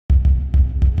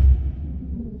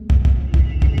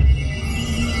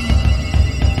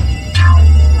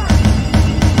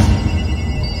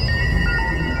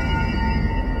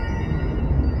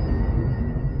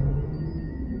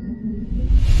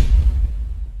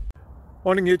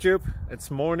Morning YouTube,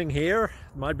 it's morning here.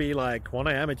 It might be like 1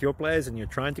 a.m. at your place and you're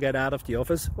trying to get out of the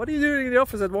office. What are you doing in the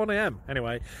office at 1 a.m.?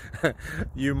 Anyway,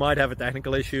 you might have a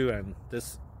technical issue and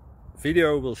this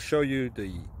video will show you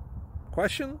the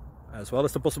question as well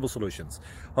as the possible solutions.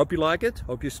 Hope you like it,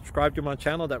 hope you subscribe to my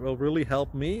channel. That will really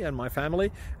help me and my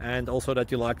family, and also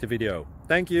that you like the video.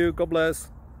 Thank you, God bless.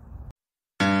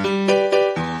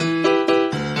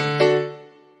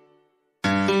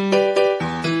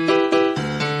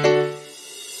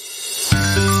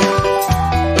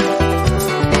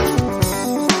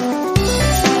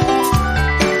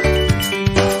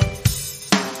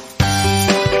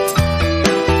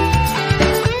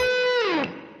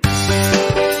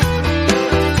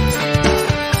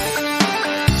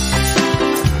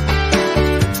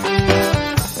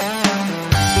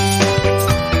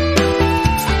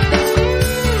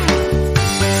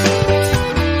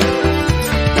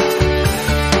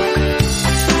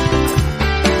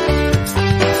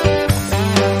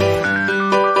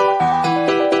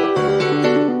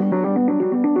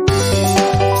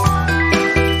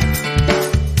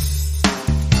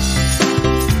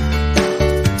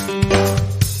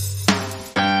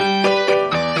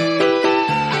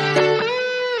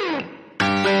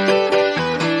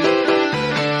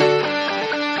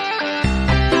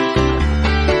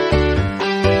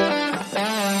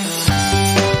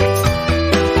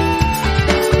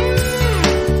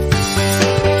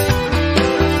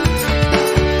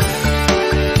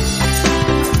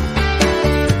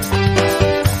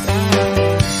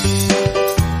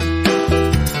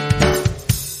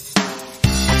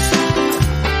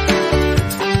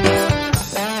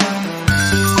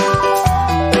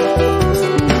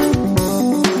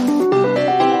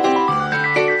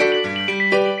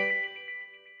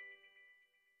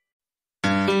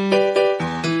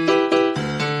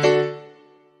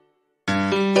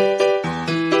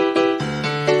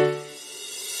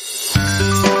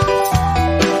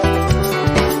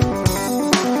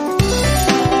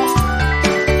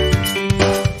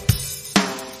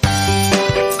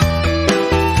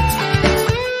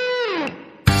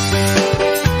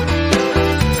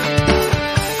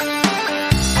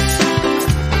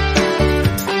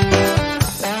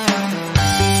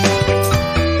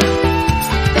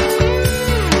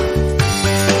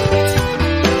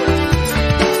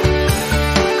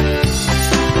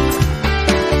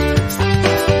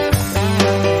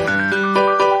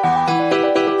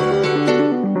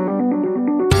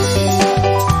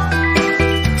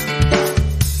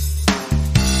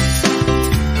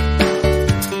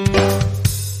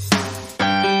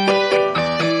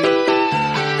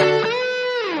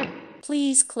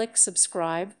 Please click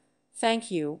subscribe.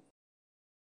 Thank you.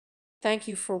 Thank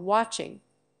you for watching.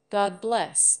 God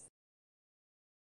bless.